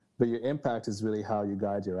but your impact is really how you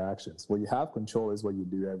guide your actions. What you have control is what you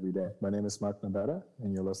do every day. My name is Mark Nabetta,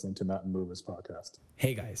 and you're listening to Mountain Movers Podcast.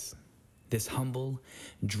 Hey guys, this humble,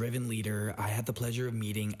 driven leader I had the pleasure of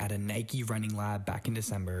meeting at a Nike running lab back in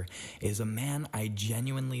December is a man I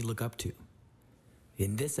genuinely look up to.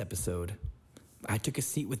 In this episode, I took a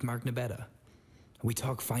seat with Mark Nabetta. We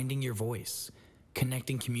talk finding your voice,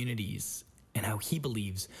 connecting communities, and how he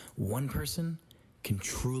believes one person can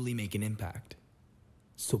truly make an impact.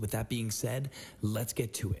 So with that being said, let's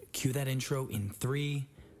get to it. Cue that intro in 3,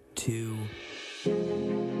 2...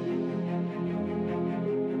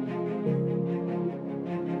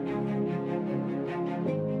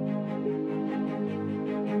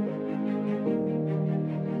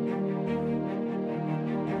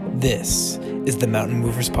 This is the Mountain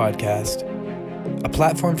Movers Podcast, a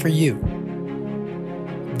platform for you,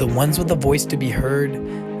 the ones with a voice to be heard,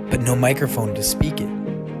 but no microphone to speak it.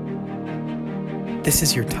 This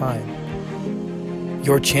is your time,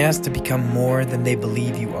 your chance to become more than they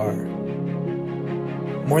believe you are,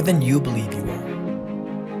 more than you believe you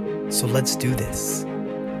are. So let's do this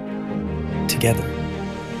together.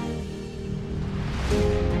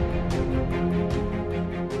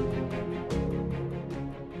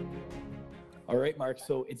 All right, Mark.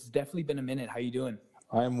 So it's definitely been a minute. How you doing?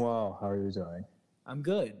 I'm well. How are you doing? I'm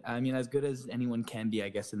good. I mean, as good as anyone can be, I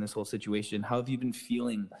guess, in this whole situation. How have you been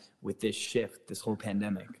feeling with this shift, this whole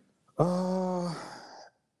pandemic? I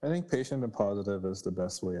think patient and positive is the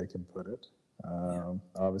best way I can put it.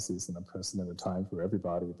 Obviously, it's an unprecedented time for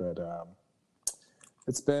everybody, but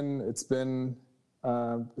it's been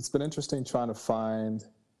interesting trying to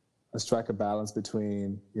strike a balance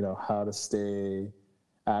between how to stay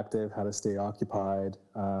active, how to stay occupied,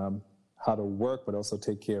 how to work, but also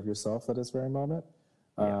take care of yourself at this very moment,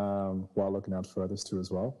 while looking out for others too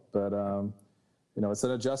as well. But, it's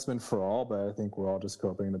an adjustment for all, but I think we're all just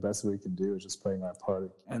coping. The best we can do is just playing our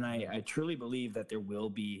part. And I truly believe that there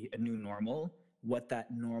will be a new normal. What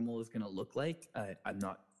that normal is going to look like, I'm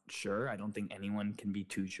not sure. I don't think anyone can be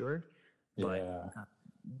too sure. But,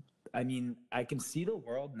 I mean, I can see the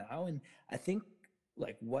world now, and I think,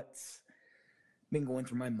 like, what's been going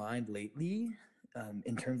through my mind lately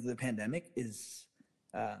in terms of the pandemic is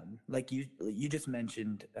like you just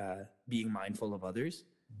mentioned, being mindful of others.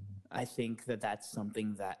 I think that that's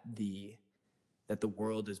something that the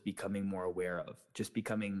world is becoming more aware of, just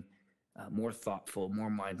becoming more thoughtful, more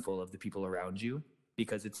mindful of the people around you,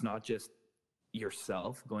 because it's not just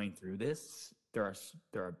yourself going through this. There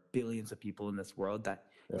are billions of people in this world that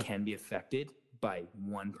can be affected by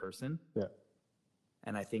one person. Yeah.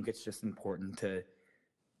 And I think it's just important to,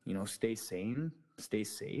 stay sane, stay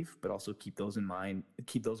safe, but also keep those in mind,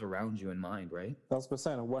 keep those around you in mind, right? I was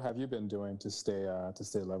saying, what have you been doing to stay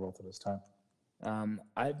level for this time?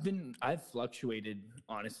 I've fluctuated,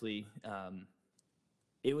 honestly.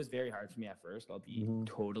 It was very hard for me at first. I'll be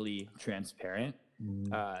totally transparent.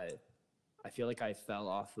 I feel like I fell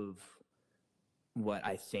off of what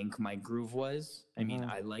I think my groove was. I mean,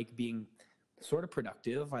 I like being sort of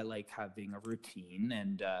productive. I like having a routine.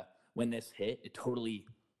 And when this hit, it totally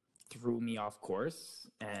threw me off course.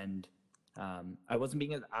 And I wasn't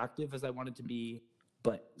being as active as I wanted to be.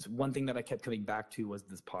 But one thing that I kept coming back to was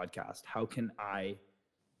this podcast. How can I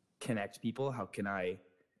connect people? How can I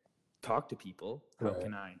talk to people? How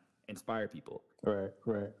can I inspire people? Right.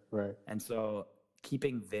 And so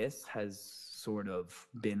keeping this has sort of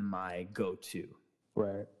been my go-to.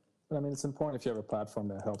 Right. I mean, it's important if you have a platform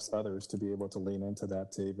that helps others to be able to lean into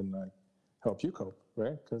that to even help you cope,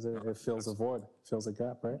 right? Because it fills a void, fills a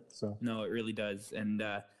gap, right? So no, it really does. And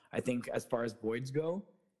I think as far as voids go,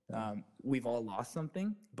 we've all lost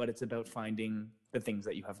something, but it's about finding the things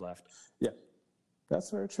that you have left. Yeah, that's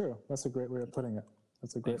very true. That's a great way of putting it.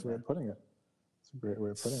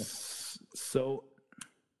 So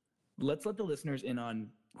let's let the listeners in on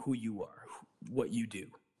who you are, what you do.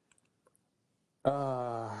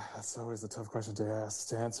 That's always a tough question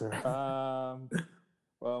to answer.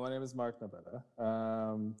 Well, my name is Mark Nabetta.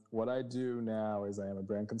 What I do now is I am a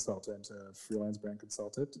brand consultant, a freelance brand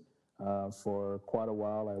consultant. For quite a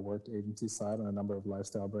while, I worked agency side on a number of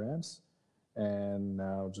lifestyle brands, and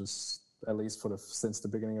now just at least since the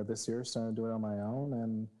beginning of this year, starting to do it on my own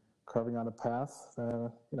and carving out a path,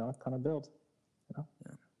 kind of build. Yeah.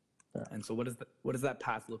 And so, what does that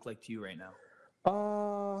path look like to you right now?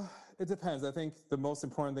 It depends. I think the most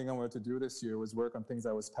important thing I wanted to do this year was work on things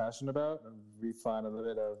I was passionate about and refine a little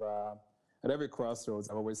bit of, at every crossroads,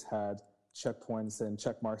 I've always had checkpoints and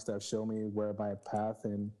check marks that show me where my path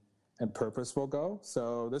and purpose will go.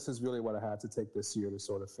 So this is really what I had to take this year to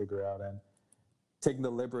sort of figure out, and taking the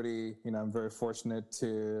liberty, I'm very fortunate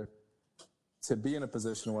to to be in a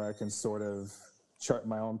position where I can sort of chart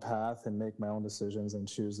my own path and make my own decisions and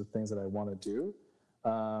choose the things that I want to do,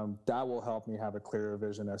 that will help me have a clearer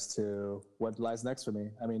vision as to what lies next for me.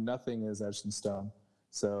 I mean, nothing is etched in stone.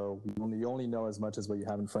 So you only know as much as what you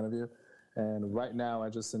have in front of you. And right now, I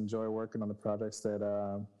just enjoy working on the projects that,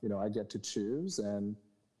 I get to choose and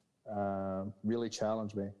really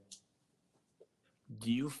challenge me. Do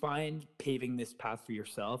you find paving this path for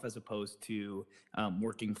yourself as opposed to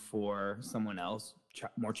working for someone else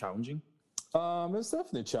more challenging? It's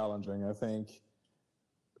definitely challenging. I think,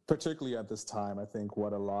 particularly at this time, I think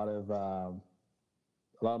what a lot of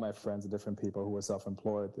my friends and different people who are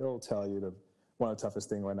self-employed, they'll tell you that one of the toughest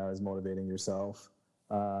things right now is motivating yourself.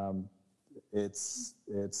 There's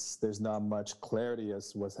not much clarity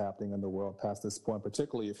as to what's happening in the world past this point,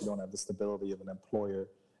 particularly if you don't have the stability of an employer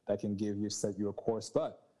that can set you a course.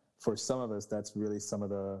 But for some of us, that's really it's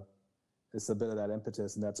a bit of that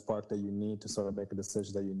impetus and that spark that you need to sort of make a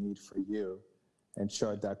decision that you need for you and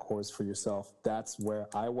chart that course for yourself. That's where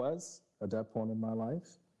I was at that point in my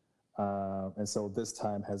life. And so this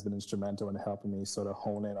time has been instrumental in helping me sort of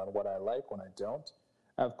hone in on what I like when I don't.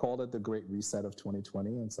 I've called it the Great Reset of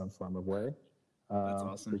 2020 in some form of way. That's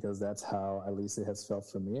awesome. Because that's how at least it has felt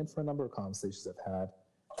for me and for a number of conversations I've had.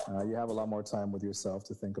 You have a lot more time with yourself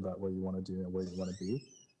to think about what you want to do and where you want to be.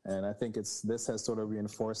 And I think this has sort of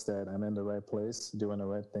reinforced that I'm in the right place, doing the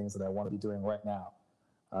right things that I want to be doing right now.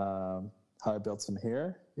 How I built from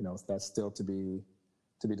here, that's still to be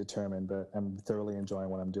determined, but I'm thoroughly enjoying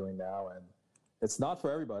what I'm doing now. And it's not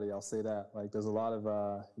for everybody, I'll say that. Like, there's a lot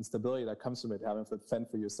of instability that comes from it, having to fend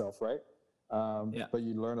for yourself, right? But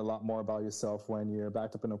you learn a lot more about yourself when you're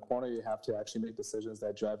backed up in a corner. You have to actually make decisions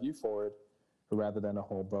that drive you forward rather than a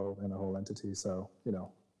whole boat and a whole entity. So,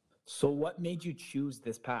 So what made you choose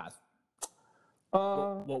this path?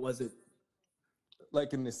 What was it?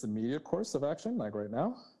 Like in this immediate course of action, like right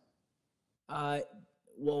now?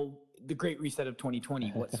 Well, the Great Reset of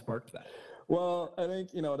 2020, what sparked that? Well, I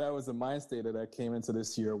think, that was a mind state that I came into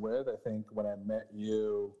this year with. I think when I met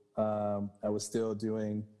you, I was still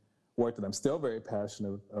doing work that I'm still very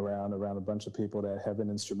passionate around a bunch of people that have been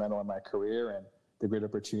instrumental in my career and the great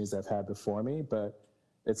opportunities I've had before me. But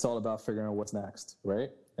it's all about figuring out what's next, right?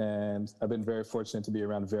 And I've been very fortunate to be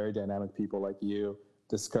around very dynamic people like you,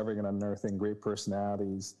 discovering and unearthing great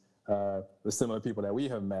personalities, the similar people that we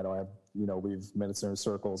have met, or we've met in certain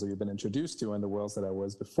circles, or you've been introduced to in the worlds that I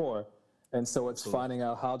was before. And so it's finding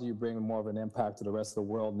out how do you bring more of an impact to the rest of the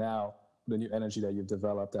world now, the new energy that you've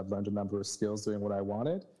developed. I've learned a number of skills doing what I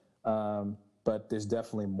wanted, but there's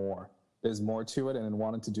definitely more. There's more to it, and in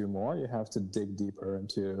wanting to do more, you have to dig deeper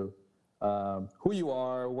into who you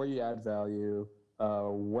are, where you add value,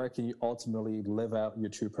 where can you ultimately live out your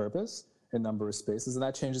true purpose in a number of spaces, and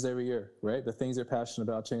that changes every year, right? The things you're passionate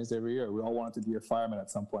about change every year. We all want to be a fireman at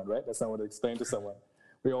some point, right? That's not what I explained to someone.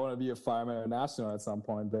 We all want to be a fireman or an astronaut at some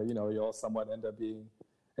point, but, you all somewhat end up being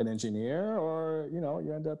an engineer or,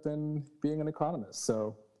 you end up being an economist.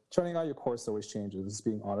 So charting out your course always changes. It's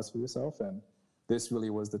being honest with yourself, and this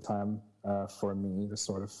really was the time for me to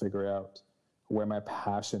sort of figure out where my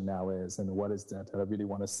passion now is and what is that I really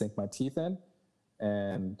want to sink my teeth in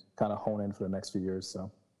and kind of hone in for the next few years. So.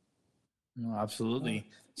 No, absolutely.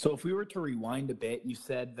 So if we were to rewind a bit, you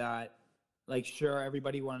said that, sure,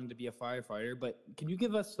 everybody wanted to be a firefighter, but can you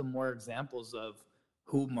give us some more examples of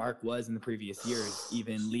who Mark was in the previous years,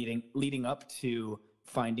 even leading up to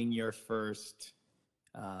finding your first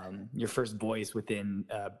voice within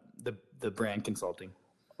the brand consulting?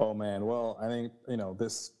 Oh man, well, I think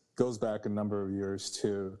this goes back a number of years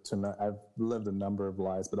too. I've lived a number of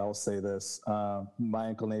lives, but I'll say this: my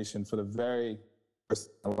inclination for the very first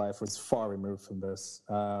life was far removed from this.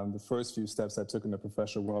 The first few steps I took in the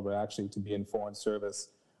professional world were actually to be in foreign service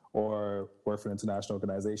or work for an international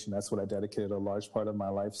organization. That's what I dedicated a large part of my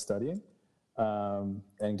life studying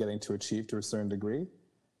and getting to achieve to a certain degree.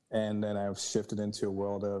 And then I've shifted into a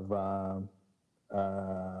world of, a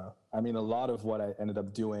lot of what I ended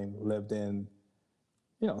up doing lived in,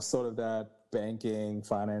 sort of that banking,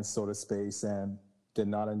 finance sort of space, and did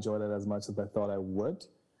not enjoy that as much as I thought I would.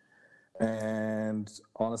 And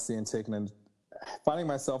honestly, finding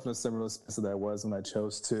myself in a similar space that I was when I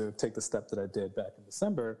chose to take the step that I did back in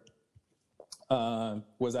December,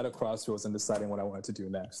 was at a crossroads in deciding what I wanted to do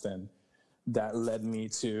next. And that led me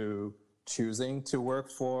to choosing to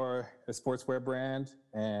work for a sportswear brand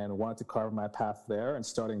and wanted to carve my path there and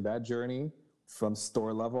starting that journey from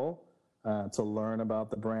store level to learn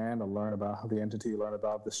about the brand, to learn about the entity, learn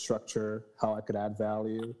about the structure, how I could add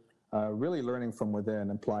value, really learning from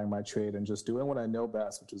within, applying my trade and just doing what I know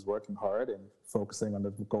best, which is working hard and focusing on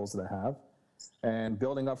the goals that I have. and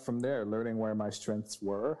building up from there, learning where my strengths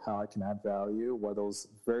were, how I can add value, what those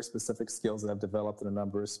very specific skills that I've developed in a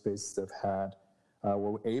number of spaces I've had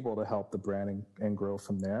were able to help the brand and grow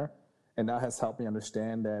from there. And that has helped me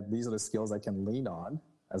understand that these are the skills I can lean on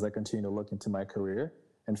as I continue to look into my career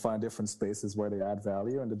and find different spaces where they add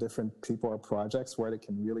value and the different people or projects where they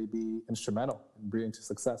can really be instrumental in bringing to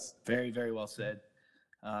success. Very, very well said.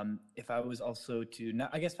 If I was also to, now,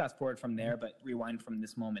 I guess fast forward from there, but rewind from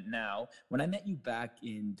this moment now, when I met you back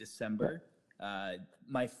in December,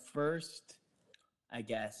 my first, I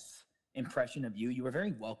guess, impression of you, you were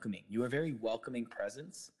very welcoming. You were a very welcoming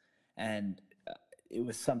presence. And it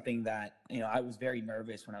was something that, I was very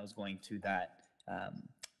nervous when I was going to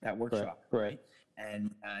that workshop, right?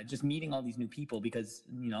 And just meeting all these new people because,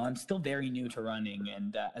 I'm still very new to running.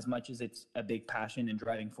 And as much as it's a big passion and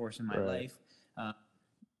driving force in my life,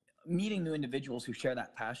 meeting new individuals who share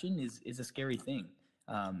that passion is a scary thing.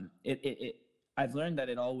 I've learned that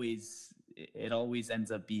it always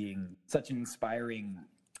ends up being such an inspiring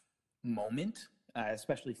moment,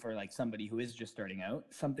 especially for like somebody who is just starting out.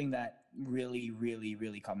 Something that really, really,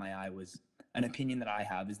 really caught my eye was an opinion that I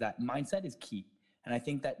have is that mindset is key. And I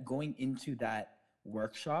think that going into that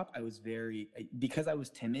workshop, because I was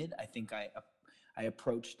timid, I think I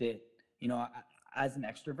approached it, as an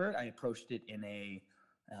extrovert, I approached it in a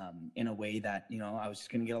way that, I was just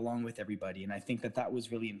going to get along with everybody. And I think that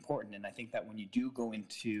was really important. And I think that when you do go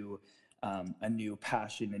into a new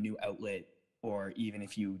passion, a new outlet, or even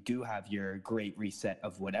if you do have your great reset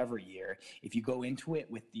of whatever year, if you go into it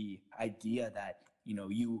with the idea that,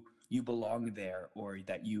 you belong there, or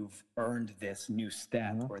that you've earned this new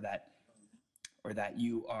step, or that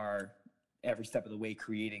you are every step of the way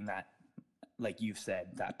creating that, like you've said,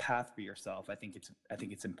 that path for yourself, I think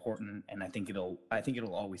it's important, and I think it'll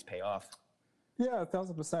always pay off. Yeah,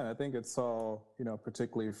 1,000%. I think it's all,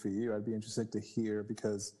 particularly for you. I'd be interested to hear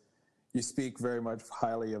because you speak very much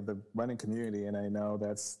highly of the running community, and I know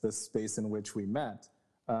that's the space in which we met.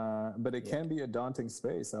 But it can be a daunting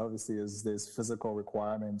space. Obviously, there's physical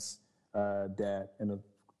requirements that,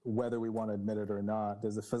 whether we want to admit it or not,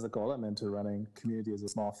 there's a physical element to running. Community is a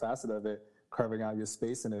small facet of it. Carving out your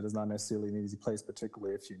space in it is not necessarily an easy place,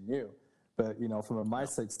 particularly if you're new. But, from a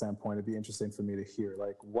mindset standpoint, it'd be interesting for me to hear,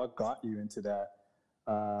 like, what got you into that?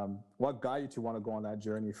 What got you to want to go on that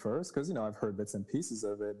journey first? Because, I've heard bits and pieces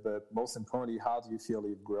of it, but most importantly, how do you feel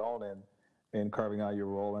you've grown in carving out your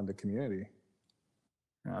role in the community?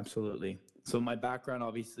 Absolutely. So my background,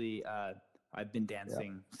 obviously, I've been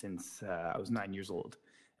dancing since I was 9 years old.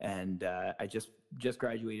 And I just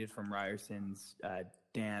graduated from Ryerson's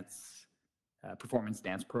performance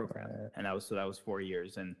dance program. And that was 4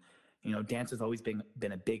 years. And, dance has always been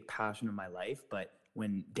a big passion of my life. But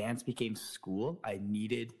when dance became school, I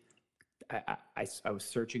was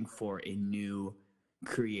searching for a new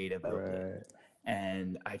creative outlet.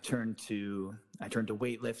 And I turned to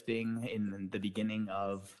weightlifting in the beginning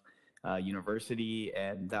of university,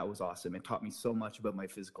 and that was awesome. It taught me so much about my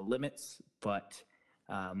physical limits. But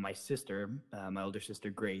my sister, my older sister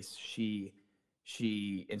Grace, she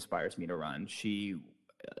inspires me to run. She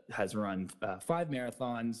has run 5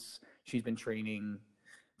 marathons. She's been training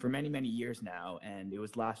for many, many years now, and it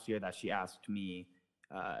was last year that she asked me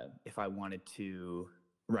if I wanted to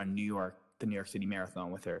run the New York City Marathon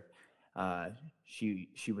with her.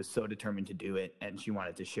 She was so determined to do it, and she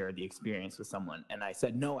wanted to share the experience with someone. And I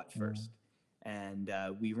said no at first. And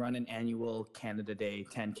we run an annual Canada Day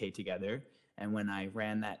 10K together. And when I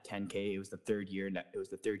ran that 10K, it was the third year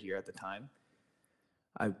at the time.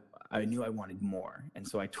 I knew I wanted more, and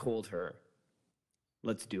so I told her,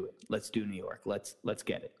 "Let's do it. Let's do New York. Let's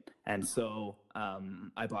get it." And so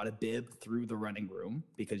I bought a bib through the running room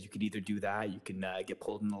because you could either do that, you can get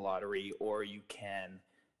pulled in the lottery, or you can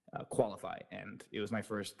qualify. And it was my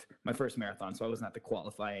first marathon, so I wasn't at the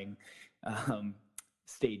qualifying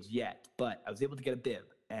stage yet, but I was able to get a bib.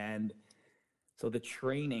 And so the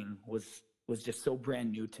training was just so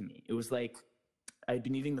brand new to me. It was like I'd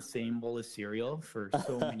been eating the same bowl of cereal for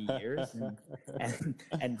so many years,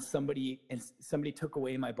 and somebody took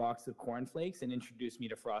away my box of cornflakes and introduced me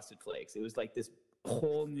to Frosted Flakes. It was like this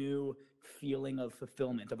whole new feeling of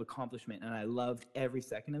fulfillment, of accomplishment, and I loved every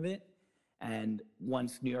second of it. And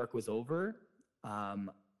once New York was over,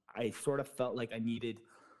 I sort of felt like I needed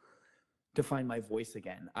to find my voice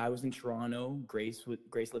again. I was in Toronto. Grace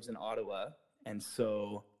lives in Ottawa, and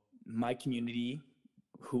so my community,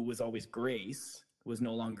 who was always Grace, was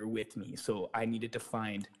no longer with me. So I needed to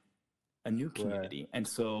find a new community. And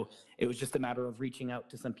so it was just a matter of reaching out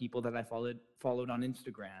to some people that I followed on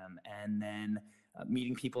Instagram, and then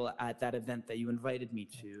meeting people at that event that you invited me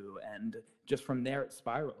to. And just from there, it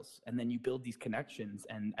spirals. And then you build these connections.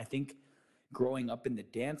 And I think growing up in the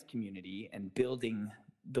dance community and building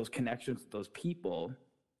those connections with those people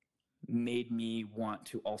made me want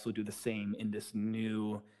to also do the same in this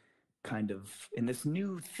new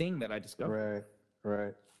thing that I discovered.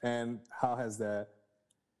 Right. And how has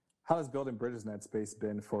building bridges in that space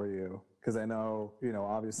been for you? Because I know,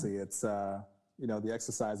 obviously it's, the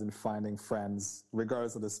exercise in finding friends,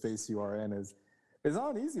 regardless of the space you are in, is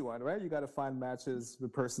not an easy one, right? You got to find matches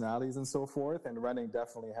with personalities and so forth. And running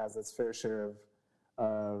definitely has its fair share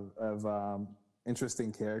of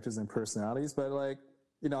interesting characters and personalities. But I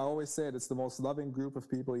always say it's the most loving group of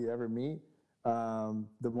people you ever meet,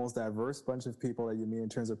 the most diverse bunch of people that you meet in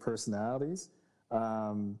terms of personalities.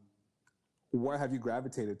 What have you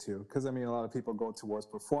gravitated to? Because a lot of people go towards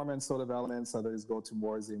performance sort of elements, others go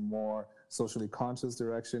towards a more socially conscious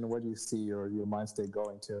direction. Where do you see your mind state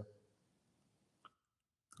going to?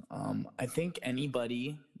 I think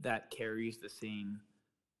anybody that carries the same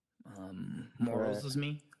morals as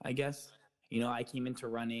me, I guess. I came into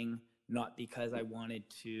running not because I wanted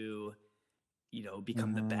to,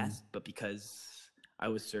 become the best, but because I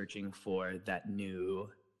was searching for that new,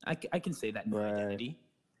 I can say that new identity.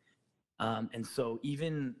 And so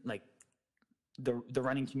even the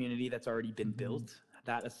running community that's already been built,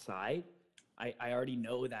 that aside, I already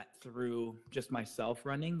know that through just myself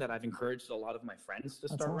running, that I've encouraged a lot of my friends to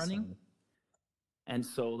start running. And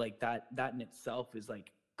so that in itself is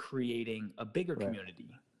creating a bigger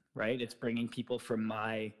community, right? It's bringing people from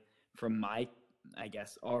my, I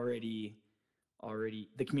guess, already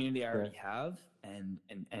the community I already have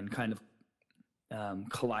and kind of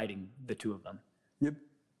colliding the two of them. Yep.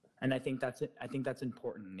 And I think that's it. I think that's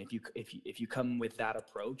important. If you come with that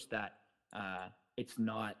approach, that it's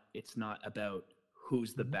not about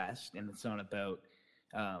who's the best, and it's not about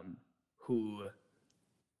who,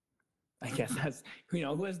 I guess,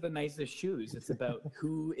 who has the nicest shoes. It's about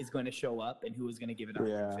who is going to show up and who is going to give it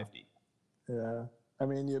 150. Yeah.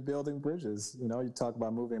 You're building bridges. You talk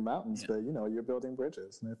about moving mountains, but you're building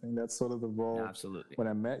bridges, and I think that's sort of the role. Yeah, absolutely. When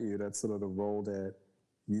I met you, that's sort of the role that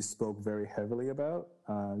you spoke very heavily about.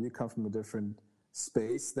 You come from a different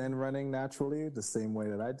space than running naturally, the same way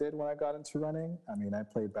that I did when I got into running. I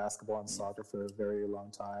played basketball and soccer for a very long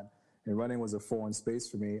time, and running was a foreign space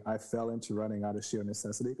for me. I fell into running out of sheer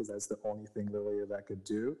necessity because that's the only thing literally that I could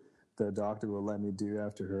do. The doctor would let me do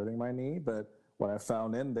after hurting my knee, but what I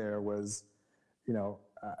found in there was,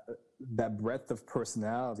 that breadth of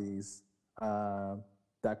personalities,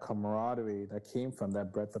 that camaraderie that came from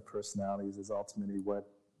that breadth of personalities is ultimately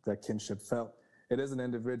what that kinship felt. It is an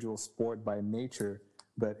individual sport by nature,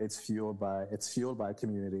 but it's fueled by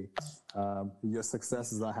community. Your success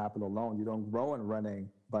does not happen alone. You don't grow in running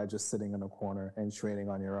by just sitting in a corner and training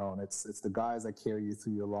on your own. It's the guys that carry you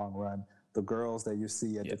through your long run, the girls that you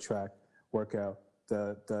see at the track workout,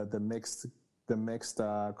 the mixed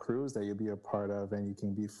crews that you'll be a part of and you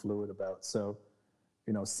can be fluid about. So,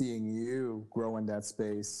 seeing you grow in that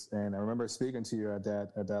space, and I remember speaking to you at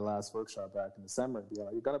that last workshop back in December,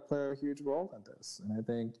 you got to play a huge role in this. And I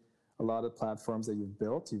think a lot of platforms that you've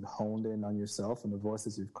built, you've honed in on yourself, and the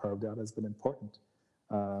voices you've carved out has been important.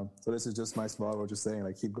 So this is just my small role, just saying,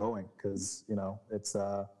 keep going, because it's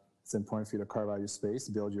important for you to carve out your space,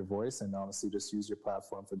 build your voice, and honestly just use your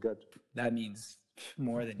platform for good. That means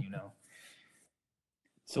more than you know.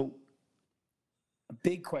 So a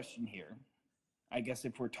big question here, I guess,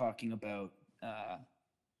 if we're talking about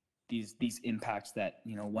these impacts that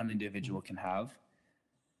one individual can have,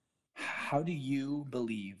 how do you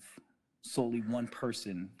believe solely one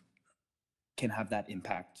person can have that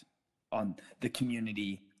impact on the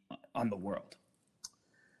community, on the world?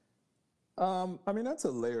 That's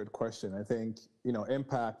a layered question. I think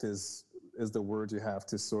impact is the word you have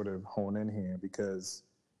to sort of hone in here, because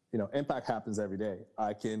impact happens every day.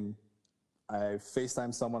 I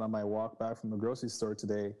FaceTimed someone on my walk back from the grocery store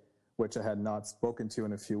today, which I had not spoken to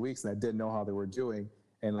in a few weeks, and I didn't know how they were doing.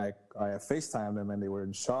 And I FaceTimed them, and they were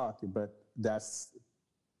in shock. But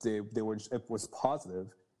it was positive.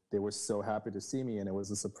 They were so happy to see me, and it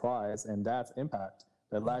was a surprise. And that's impact.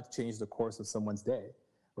 That changed the course of someone's day,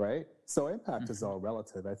 right? So impact is all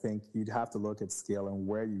relative. I think you'd have to look at scale and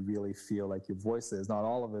where you really feel like your voice is. Not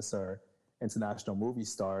all of us are international movie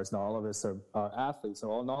stars. Not all of us are athletes.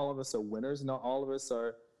 Not all of us are winners. Not all of us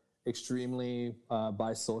are extremely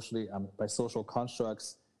by social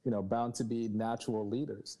constructs, bound to be natural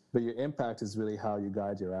leaders. But your impact is really how you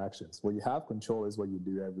guide your actions. What you have control is what you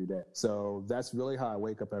do every day. So that's really how I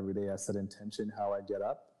wake up every day. I set intention, how I get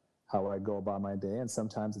up, how I go about my day. And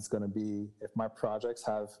sometimes it's going to be, if my projects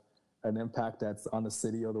have an impact that's on the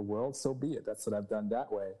city or the world, so be it. That's what I've done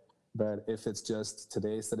that way. But if it's just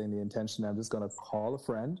today setting the intention, I'm just going to call a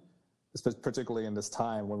friend, particularly in this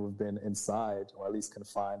time when we've been inside or at least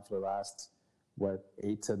confined for the last,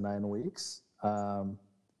 8 to 9 weeks.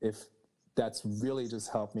 If that's really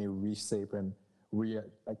just helped me reshape and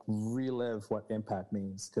relive what impact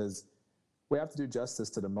means, because we have to do justice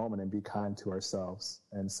to the moment and be kind to ourselves.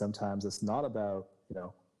 And sometimes it's not about,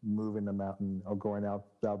 moving the mountain or going out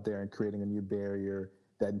there and creating a new barrier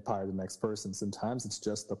that inspires the next person. Sometimes it's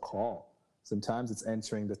just the call. Sometimes it's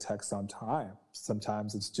answering the text on time.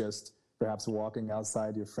 Sometimes it's just perhaps walking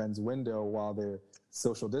outside your friend's window while they're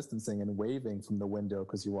social distancing and waving from the window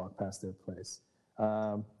because you walk past their place.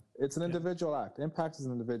 It's an individual act. Impact is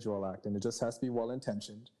an individual act, and it just has to be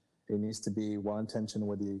well-intentioned. It needs to be well-intentioned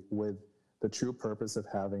with the true purpose of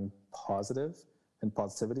having positive and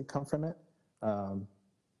positivity come from it.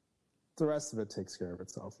 The rest of it takes care of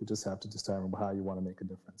itself. You just have to determine how you want to make a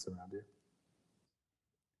difference around you.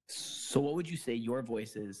 So what would you say your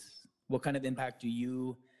voice is? What kind of impact do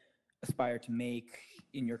you aspire to make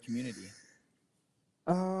in your community?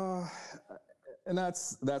 And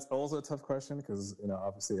that's also a tough question because,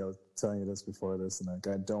 obviously I was telling you this before this, and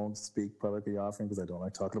I don't speak publicly often because I don't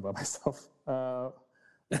like talking about myself.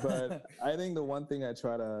 But I think the one thing I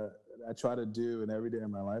try to do in every day of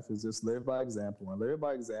my life is just live by example. And live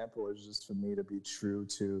by example is just for me to be true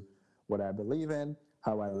to what I believe in,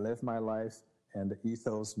 how I live my life, and the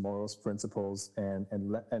ethos, morals, principles, and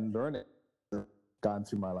learn it gone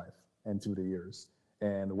through my life and through the years.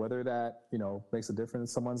 And whether that, makes a difference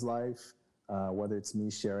in someone's life, whether it's me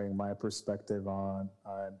sharing my perspective on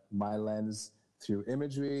my lens through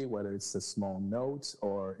imagery, whether it's a small note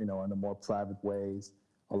or, in the more private ways,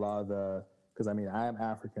 because I am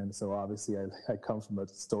African, so obviously I come from a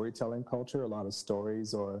storytelling culture, a lot of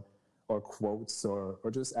stories or quotes or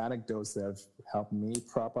just anecdotes that have helped me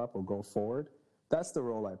prop up or go forward. That's the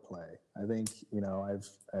role I play. I think, I've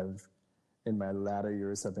in my latter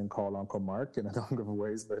years have been called Uncle Mark in a number of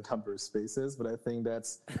ways, but a number of spaces. But I think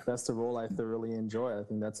that's the role I thoroughly enjoy. I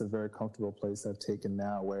think that's a very comfortable place I've taken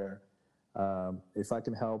now where if I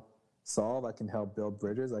can help solve, I can help build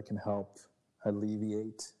bridges, I can help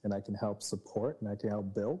alleviate, and I can help support, and I can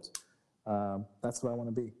help build. That's what I want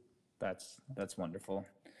to be. That's wonderful.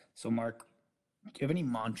 So Mark, do you have any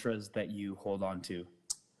mantras that you hold on to?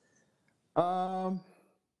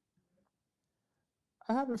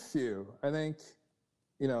 I have a few. I think,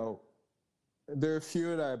 there are a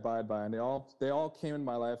few that I abide by, and they all came in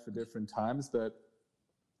my life at different times. But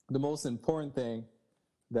the most important thing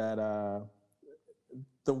that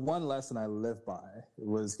the one lesson I live by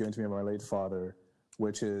was given to me by my late father,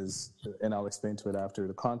 which is, and I'll explain to it after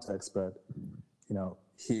the context. But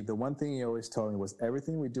the one thing he always told me was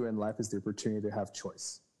everything we do in life is the opportunity to have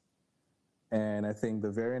choice. And I think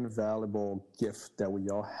the very invaluable gift that we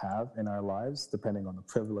all have in our lives, depending on the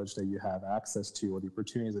privilege that you have access to or the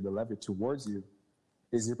opportunities that are levied towards you,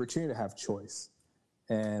 is the opportunity to have choice.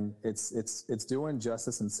 And it's doing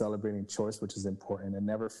justice and celebrating choice, which is important, and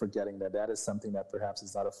never forgetting that is something that perhaps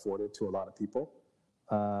is not afforded to a lot of people.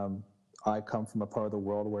 I come from a part of the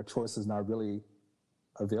world where choice is not really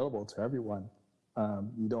available to everyone.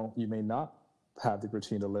 You may not have the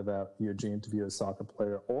opportunity to live out your dream to be a soccer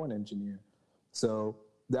player or an engineer. So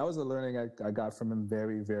that was a learning I got from him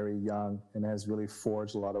very, very young, and has really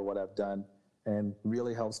forged a lot of what I've done and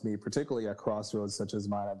really helps me, particularly at crossroads such as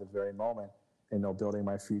mine at the very moment, building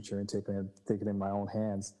my future and taking it in my own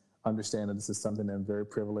hands, understand that this is something that I'm very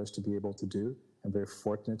privileged to be able to do. I'm very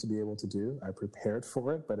fortunate to be able to do. I prepared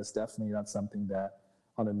for it, but it's definitely not something that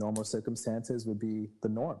under normal circumstances would be the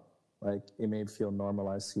norm. Like, it may feel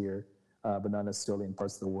normalized here, but not necessarily in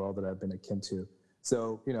parts of the world that I've been akin to.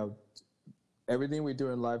 So, everything we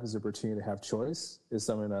do in life is an opportunity to have choice is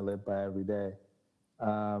something I live by every day.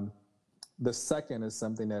 The second is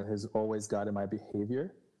something that has always guided my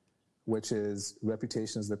behavior, which is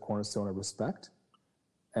reputation is the cornerstone of respect.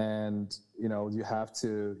 And, you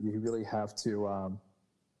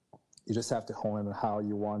just have to hone in on how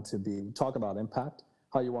you want to be, talk about impact,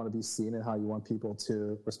 how you want to be seen, and how you want people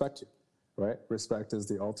to respect you, right? Respect is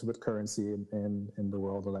the ultimate currency in the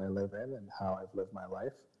world that I live in and how I've lived my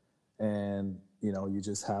life. And, you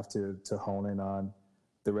just have to hone in on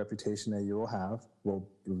the reputation that you will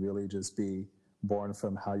really just be born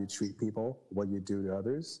from how you treat people, what you do to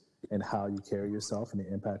others, and how you carry yourself and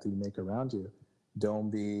the impact that you make around you. Don't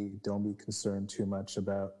be concerned too much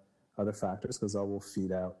about other factors, because that will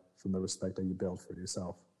feed out from the respect that you build for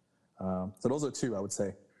yourself. So those are two, I would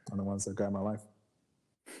say, are the ones that guide my life.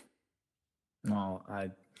 No,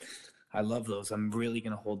 I love those. I'm really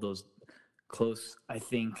going to hold those close. I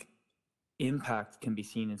think impact can be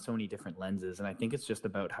seen in so many different lenses, and I think it's just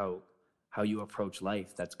about how you approach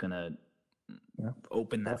life that's gonna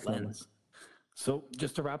open that lens. So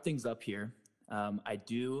just to wrap things up here, I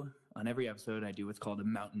do on every episode I do what's called a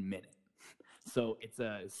Mountain Minute. So it's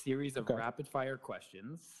a series of rapid fire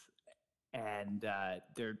questions, and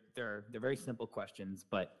they're very simple questions,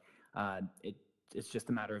 but it's just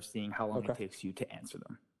a matter of seeing how long it takes you to answer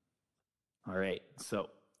them. All right, so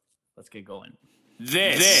let's get going.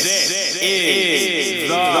 This is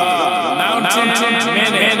the Mountain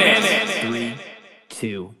Minute. 3,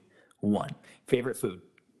 2, 1. Favorite food?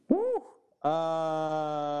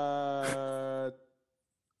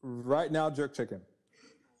 Right now, jerk chicken.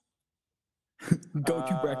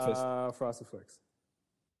 Go-to breakfast. Frosted Flakes.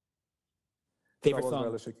 Favorite song?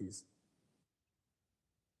 Alicia Keys.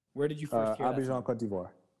 Where did you first hear that Abidjan, song? Côte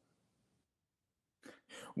d'Ivoire.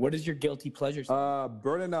 What is your guilty pleasure song?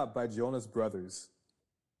 Burning Up by Jonas Brothers.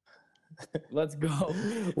 Let's go.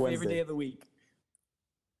 Favorite day of the week?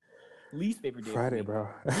 Least favorite day Friday, of the week?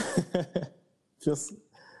 bro. Just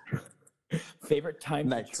favorite time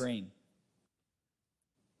night. to train?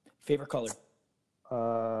 Favorite color?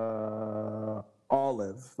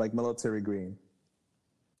 Olive, like military green.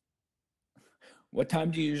 What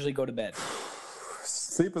time do you usually go to bed?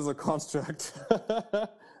 Sleep is a construct.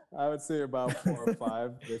 I would say about 4 or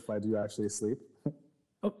 5 if I do actually sleep.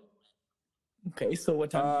 Oh, okay. So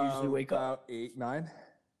what time do you usually wake up? About 8, 9.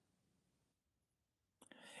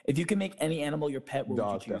 If you could make any animal your pet, what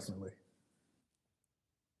Dog, would you choose? definitely.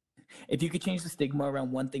 If you could change the stigma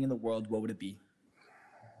around one thing in the world, what would it be?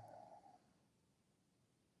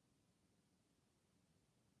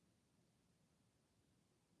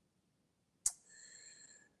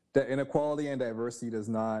 That inequality and diversity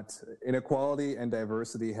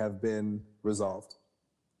have been resolved.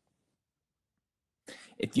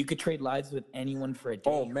 If you could trade lives with anyone for a day,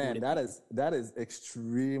 Oh who man, would it that is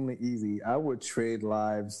extremely easy. I would trade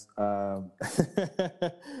lives.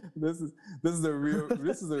 This is a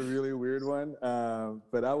really weird one.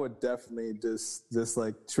 But I would definitely just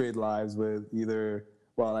like trade lives with either,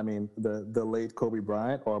 the late Kobe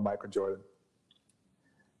Bryant or Michael Jordan.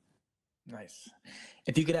 Nice.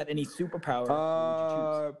 If you could have any superpower,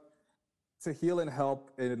 what would you To heal and help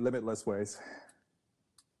in limitless ways.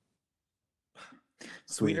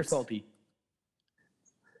 choose? Sweet or salty?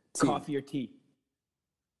 Tea. Coffee or tea?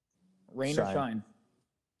 Rain or shine?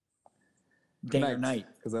 Day or night?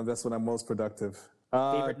 Because that's when I'm most productive.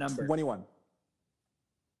 Favorite number? 21.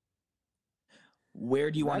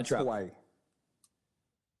 Where do you want to travel? Hawaii.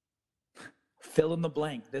 Fill in the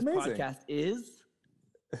blank. This Amazing. podcast is...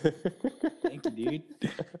 Thank you, dude.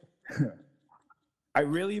 I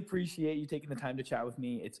really appreciate you taking the time to chat with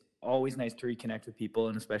me. It's always nice to reconnect with people,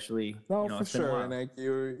 and especially No, for it's been a sure. while. And like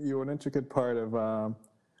you're an intricate part of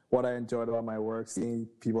what I enjoyed about my work. Seeing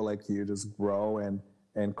people like you just grow and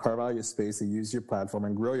carve out your space and use your platform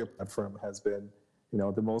and grow your platform has been,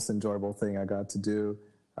 the most enjoyable thing I got to do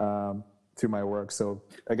through my work. So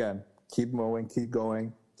again, keep mowing, keep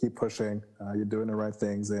going, keep pushing. You're doing the right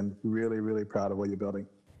things, and really, really proud of what you're building.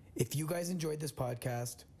 If you guys enjoyed this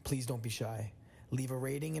podcast, please don't be shy. Leave a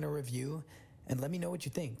rating and a review, and let me know what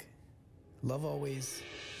you think. Love always,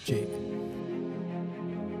 Jake.